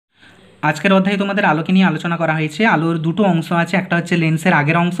আজকের অধ্যায়ে তোমাদের আলোকে নিয়ে আলোচনা করা হয়েছে। আলোর দুটো অংশ আছে, একটা হচ্ছে লেন্সের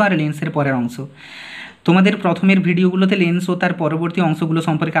আগের অংশ আর লেন্সের পরের অংশ। তোমাদের প্রথমের ভিডিওগুলোতে লেন্স ও তার পরবর্তী অংশগুলো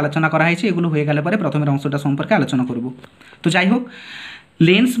সম্পর্কে আলোচনা করা হয়েছে, এগুলো হয়ে গেলে পরে প্রথমের অংশটা সম্পর্কে আলোচনা করব। তো যাই হোক,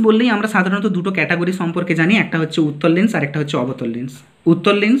 লেন্স বললেই আমরা সাধারণত দুটো ক্যাটাগরি সম্পর্কে জানি, একটা হচ্ছে উত্তল লেন্স আর একটা হচ্ছে অবতল লেন্স।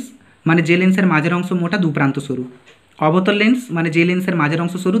 উত্তল লেন্স মানে যে লেন্সের মাঝের অংশ মোটা, দু প্রান্ত সরু। অবতল লেন্স মানে যে লেন্সের মাঝের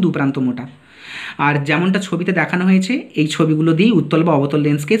অংশ সরু, দু প্রান্ত মোটা। আর যেমনটা ছবিতে দেখানো হয়েছে, এই ছবিগুলো দিয়েই উত্তল বা অবতল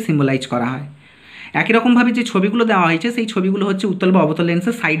লেন্সকে সিম্বলাইজ করা হয়। একই রকমভাবে যে ছবিগুলো দেওয়া হয়েছে সেই ছবিগুলো হচ্ছে উত্তল বা অবতল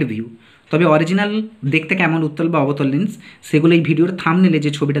লেন্সের সাইড ভিউ। তবে অরিজিনাল দেখতে কেমন উত্তল বা অবতল লেন্স সেগুলো এই ভিডিওর থাম্বনেলে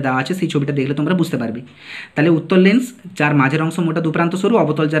যে ছবিটা দেওয়া আছে সেই ছবিটা দেখলে তোমরা বুঝতে পারবে। তাহলে উত্তল লেন্স যার মাঝের অংশ মোটা, দুপ্রান্ত সরু,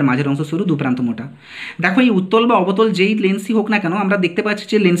 অবতল যার মাঝের অংশ সরু, দুপ্রান্ত মোটা। দেখো, এই উত্তল বা অবতল যেই লেন্সই হোক না কেন, আমরা দেখতে পাচ্ছি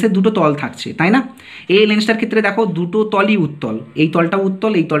যে লেন্সের দুটো তল থাকছে, তাই না? এই লেন্সটার ক্ষেত্রে দেখো দুটো তলই উত্তল, এই তলটাও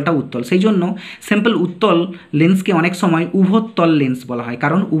উত্তল, এই তলটাও উত্তল। সেই জন্য সিম্পল উত্তল লেন্সকে অনেক সময় উভতল লেন্স বলা হয়,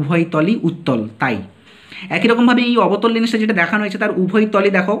 কারণ উভয় তলই উত্তল। তাই একই রকমভাবে এই অবতল লেন্সটা যেটা দেখানো হয়েছে তার উভয়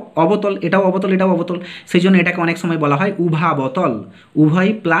তলই দেখো অবতল, এটাও অবতল এটাও অবতল। সেই জন্য এটাকে অনেক সময় বলা হয় উভাবতল,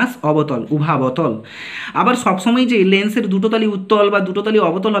 উভয় প্লাস অবতল, উভাবতল। আবার সবসময় যে লেন্সের দুটো তলই উত্তল বা দুটো তলই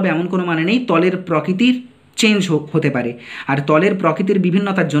অবতল হবে এমন কোনো মানে নেই। তলের প্রকৃতির চেঞ্জ হতে পারে, আর তলের প্রকৃতির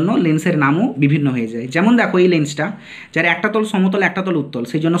বিভিন্নতার জন্য লেন্সের নামও বিভিন্ন হয়ে যায়। যেমন দেখো, এই লেন্সটা যার একটা তল সমতল একটা তল উত্তল,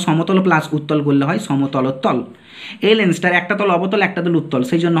 সেই জন্য সমতল প্লাস উত্তল করলে হয় সমতলোত্তল। এই লেন্সটার একটা তল অবতল একটা তল উত্তল,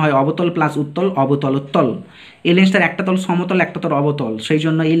 সেই জন্য হয় অবতল প্লাস উত্তল, অবতলোত্তল। এই লেন্সটার একটা তল সমতল একটা তল অবতল, সেই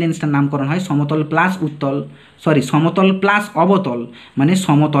জন্য এই লেন্সটার নামকরণ হয় সমতল প্লাস উত্তল, সমতল প্লাস অবতল মানে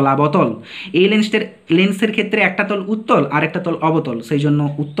সমতলাবতল। এই লেন্সের ক্ষেত্রে একটা তল উত্তল আর একটা তল অবতল, সেই জন্য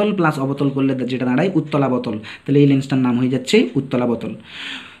উত্তল প্লাস অবতল করলে যেটা দাঁড়ায় উত্তলাবতল। তাহলে এই লেন্সটার নাম হয়ে যাচ্ছে উত্তলাবতল।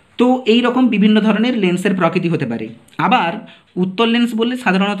 তো এই রকম বিভিন্ন ধরনের লেন্সের প্রকৃতি হতে পারে। আবার উত্তল লেন্স বললে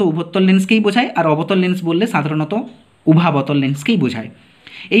সাধারণত উভত্তল লেন্সকেই বোঝায়, আর অবতল লেন্স বললে সাধারণত উভাবতল লেন্সকেই বোঝায়।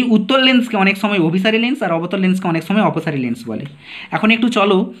 এই উত্তল লেন্সকে অনেক সময় অভিসারী লেন্স আর অবতল লেন্সকে অনেক সময় অপসারী লেন্স বলে। এখন একটু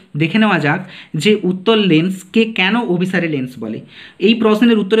চলো দেখে নেওয়া যাক যে উত্তল লেন্সকে কেন অভিসারী লেন্স বলে। এই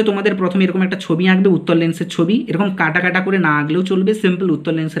প্রশ্নের উত্তরে তোমাদের প্রথমে এরকম একটা ছবি আঁকবে, উত্তল লেন্সের ছবি। এরকম কাটা কাটা করে না আঁকলেও চলবে, সিম্পল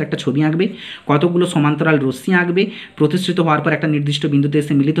উত্তল লেন্সের একটা ছবি আঁকবে, কতগুলো সমান্তরাল রশ্মি আঁকবে, প্রতিষ্ঠিত হওয়ার পর একটা নির্দিষ্ট বিন্দুতে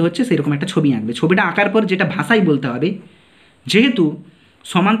এসে মিলিত হচ্ছে সেরকম একটা ছবি আঁকবে। ছবিটা আঁকার পর যেটা ভাষায় বলতে হবে, যেহেতু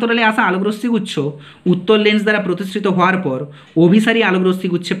সমান্তরালে আসা আলোকরশ্মিগুচ্ছ উত্তল লেন্স দ্বারা প্রতিষ্ঠিত হওয়ার পর অভিসারী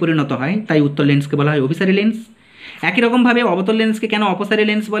আলোকরশ্মিগুচ্ছে পরিণত হয়, তাই উত্তল লেন্সকে বলা হয় অভিসারী লেন্স। একই রকমভাবে অবতল লেন্সকে কেন অপসারী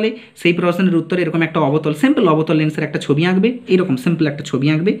লেন্স বলে, সেই প্রশ্নের উত্তরে এরকম একটা অবতল সিম্পল অবতল লেন্সের একটা ছবি আঁকবে, এরকম সিম্পল একটা ছবি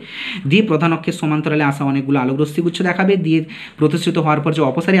আঁকবে, দিয়ে প্রধান অক্ষের সমান্তরালে আসা অনেকগুলো আলোকরশ্মিগুচ্ছ দেখাবে, দিয়ে প্রতিষ্ঠিত হওয়ার পর যে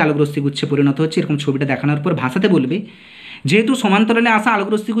অপসারী আলোকরশ্মিগুচ্ছে পরিণত হচ্ছে এরকম ছবিটা দেখানোর পর ভাষাতে বলবে, যেহেতু সমান্তরালে আসা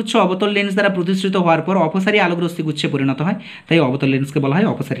আলোকরশ্মিগুচ্ছ অবতল লেন্স দ্বারা প্রতিষ্ঠিত হওয়ার পর অপসারী আলোকরশ্মিগুচ্ছে পরিণত হয়, তাই অবতল লেন্সকে বলা হয়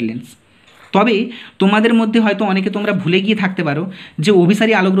অপসারী লেন্স। তবে তোমাদের মধ্যে হয়তো অনেকে তোমরা ভুলে গিয়ে থাকতে পারো যে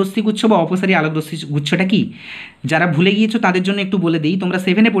অভিসারী আলোকরশ্মিগুচ্ছ বা অপসারী আলোকরশ্মিগুচ্ছটা কি। যারা ভুলে গিয়েছো তাদের জন্য একটু বলে দিই, তোমরা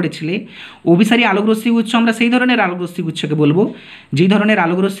 7-এ পড়েছিলে অভিসারী আলোকরশ্মিগুচ্ছ আমরা সেই ধরনের আলোকরশ্মিগুচ্ছকে বলবো যেই ধরনের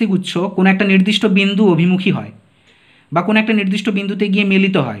আলোকরশ্মিগুচ্ছ কোনো একটা নির্দিষ্ট বিন্দু অভিমুখী হয় বা কোনো একটা নির্দিষ্ট বিন্দুতে গিয়ে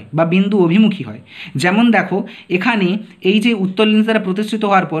মিলিত হয় বা বিন্দু অভিমুখী হয়। যেমন দেখো, এখানে এই যে উত্তল লেন্স দ্বারা প্রতিষ্ঠিত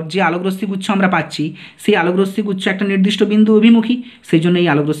হওয়ার পর যে আলোকরশ্মিগুচ্ছ আমরা পাচ্ছি সেই আলোকরশ্মিগুচ্ছ একটা নির্দিষ্ট বিন্দু অভিমুখী, সেই জন্য এই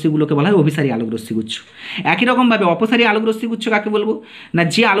আলোকরশ্মিগুলোকে বলা হয় অভিসারী আলোকরশ্মিগুচ্ছ। একই রকমভাবে অপসারী আলোকরশ্মিগুচ্ছ কাকে বলবো না,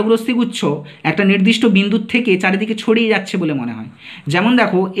 যে আলোকরশ্মিগুচ্ছ একটা নির্দিষ্ট বিন্দুর থেকে চারিদিকে ছড়িয়ে যাচ্ছে বলে মনে হয়। যেমন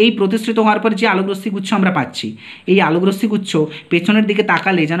দেখো, এই প্রতিষ্ঠিত হওয়ার পর যে আলোকরশ্মিগুচ্ছ আমরা পাচ্ছি, এই আলোকরশ্মিগুচ্ছ পেছনের দিকে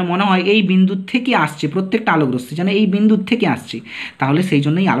তাকালে যেন মনে হয় এই বিন্দুর থেকে আসছে, প্রত্যেকটা আলোকরশ্মি যেন এই বিন্দুর থেকে আসছে, তাহলে সেই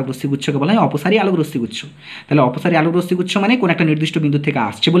জন্যই আলোকরশ্মিগুচ্ছকে বলা হয় অপসারী আলোকরশ্মিগুচ্ছ। তাহলে অপসারী আলোকরশ্মিগুচ্ছ মানে কোনো একটা নির্দিষ্ট বিন্দু থেকে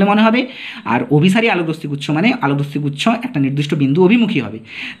আসছে বলে মনে হবে, আর অভিসারী আলোকরশ্মিগুচ্ছ মানে আলোকরশ্মিগুচ্ছ একটা নির্দিষ্ট বিন্দু অভিমুখী হবে।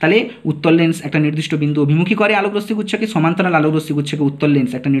 তাহলে উত্তল লেন্স একটা নির্দিষ্ট বিন্দু অভিমুখী করে আলোকরশ্মিগুচ্ছকে, সমান্তরাল আলোকরশ্মিগুচ্ছকে উত্তল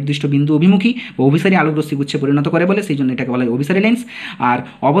লেন্স একটা নির্দিষ্ট বিন্দু অভিমুখী বা অভিসারী আলোকরশ্মিগুচ্ছে পরিণত করে বলে সেই জন্য এটাকে বলা হয় অভিসারী লেন্স। আর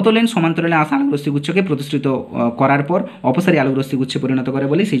অবতল লেন্স সমান্তরালে আসা আলোকরশ্মিগুচ্ছকে প্রতিষ্ঠিত করার পর অপসারী আলোকরশ্মিগুচ্ছে পরিণত করে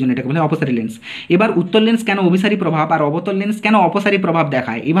বলে সেই জন্য এটাকে বলা হয় অপসারী লেন্স। এবার উত্তল লেন্স কেন অভিসারী প্রভাব আর অবতল লেন্স কেন অপসারী প্রভাব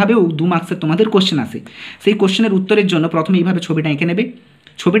দেখায়, এভাবেও 2 মার্কসের তোমাদের কোশ্চেন আসে। সেই কোশ্চেনের উত্তরের জন্য প্রথমে এইভাবে ছবিটা এঁকে নেবে।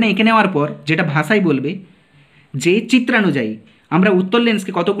 ছবিটা এঁকে নেওয়ার পর যেটা ভাষায় বলবে যে চিত্রানুযায়ী আমরা উত্তল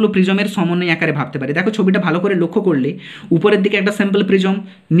লেন্সকে কতগুলো প্রিজমের সমন্বয় আকারে ভাবতে পারি। দেখো, ছবিটা ভালো করে লক্ষ্য করলে উপরের দিকে একটা সিম্পল প্রিজম,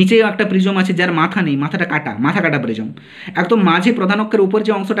 নিচেও একটা প্রিজম আছে যার মাথা নেই, মাথাটা কাটা, মাথা কাটা প্রিজম। একদম মাঝে প্রধান অক্ষের উপর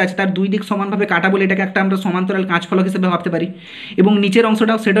যে অংশটা আছে তার দুই দিক সমানভাবে কাটা বলে এটাকে একটা আমরা সমান্তরাল কাঁচফলক হিসেবে ভাবতে পারি। এবং নিচের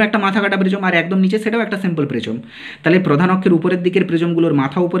অংশটাও সেটাও একটা মাথা কাটা প্রিজম, আর একদম নিচে সেটাও একটা সিম্পল প্রিজম। তাহলে প্রধান অক্ষের উপরের দিকের প্রিজমগুলোর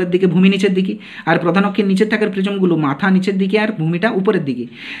মাথা উপরের দিকে, ভূমি নিচের দিকে, আর প্রধান অক্ষের নিচের থাকার প্রিজমগুলো মাথা নিচের দিকে আর ভূমিটা উপরের দিকে।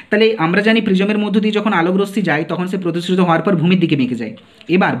 তাহলে আমরা জানি প্রিজমের মধ্য দিয়ে যখন আলোকরশ্মি যায় তখন সে প্রতিষ্ঠিত হওয়ার পর ভূমির দিকে বেঁকে যায়।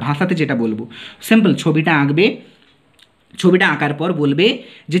 এবার ভাষাতে যেটা বলবো, সিম্পল ছবিটা আঁকবে, ছবিটা আঁকার পর বলবে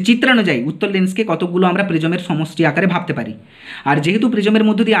যে চিত্রানুযায়ী উত্তল লেন্সকে কতগুলো আমরা প্রিজমের সমষ্টি আকারে ভাবতে পারি। আর যেহেতু প্রিজমের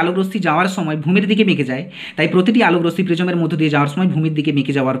মধ্য দিয়ে আলোকরশ্মি যাওয়ার সময় ভূমির দিকে বেঁকে যায়, তাই প্রতিটি আলোকরশ্মি প্রিজমের মধ্য দিয়ে যাওয়ার সময় ভূমির দিকে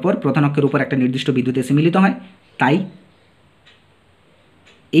বেঁকে যাওয়ার পর প্রধান অক্ষের উপর একটা নির্দিষ্ট বিদ্যুৎ এসে মিলিত হয়। তাই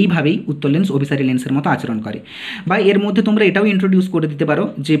এইভাবেই উত্তল লেন্স অভিসারী লেন্সের মতো আচরণ করে। বা এর মধ্যে তোমরা এটাও ইন্ট্রোডিউস করে দিতে পারো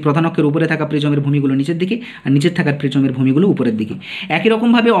যে প্রধান অক্ষের উপরে থাকা প্রিজমের ভূমিগুলো নিচের দিকে আর নিচের থাকার প্রিজমের ভূমিগুলো উপরের দিকে। একই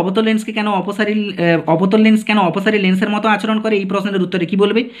রকমভাবে অবতল লেন্স কেন অপসারী লেন্সের মতো আচরণ করে, এই প্রশ্নের উত্তরে কী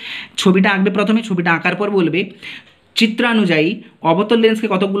বলবে? ছবিটা আঁকবে প্রথমে, ছবিটা আঁকার পর বলবে চিত্রানুযায়ী অবতল লেন্সকে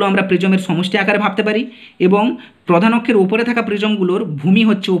কতগুলো আমরা প্রিজমের সমষ্টি আকারে ভাবতে পারি, এবং প্রধান অক্ষের উপরে থাকা প্রিজমগুলোর ভূমি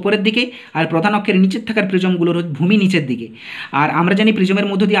হচ্ছে উপরের দিকে আর প্রধান অক্ষের নিচের থাকার প্রিজমগুলোর ভূমি নিচের দিকে। আর আমরা জানি প্রিজমের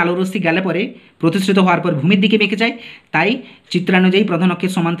মধ্য দিয়ে আলোরশ্মি গেলে পরে প্রতিষ্ঠিত হওয়ার পর ভূমির দিকে বেঁকে যায়, তাই চিত্রানুযায়ী প্রধান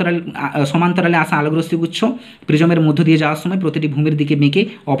অক্ষের সমান্তরালে আসা আলোকরশ্মি গুচ্ছ প্রিজমের মধ্য দিয়ে যাওয়ার সময় প্রতিটি ভূমির দিকে বেঁকে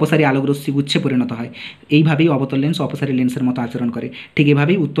অপসারী আলোকরশ্মি গুচ্ছে পরিণত হয়। এইভাবেই অবতল লেন্স অপসারী লেন্সের মতো আচরণ করে। ঠিক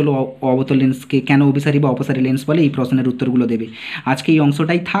এভাবেই উত্তল ও অবতল লেন্সকে কেন অভিসারী বা অপসারী লেন্স বলে এই প্রশ্নের উত্তরগুলো দেবে। আজকে এই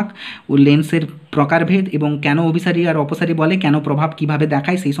অংশটাই থাক। ও লেন্সের প্রকারভেদ এবং কেন অভিসারী আর অপসারী বলে, কেন প্রভাব কীভাবে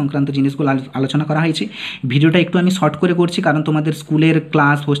দেখায়, সেই সংক্রান্ত জিনিসগুলো আলোচনা করা হয়েছে। ভিডিওটা একটু আমি শর্ট করে করছি, কারণ তোমাদের স্কুলের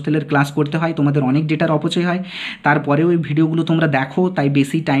ক্লাস, হোস্টেলের ক্লাস করতে হয়, তোমাদের অনেক ডেটার অপচয় হয়। তারপরেও এই ভিডিওগুলো তোমরা দেখো, তাই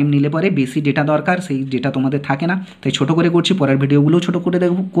বেশি টাইম নিলে পরে বেশি ডেটা দরকার, সেই ডেটা তোমাদের থাকে না, তাই ছোটো করে করছি। পরের ভিডিওগুলোও ছোটো করে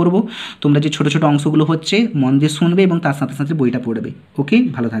করবো। তোমরা যে ছোটো ছোটো অংশগুলো হচ্ছে মন দিয়ে শুনবে এবং তার সাথে সাথে বইটা পড়বে। ওকে,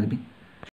 ভালো থাকবে।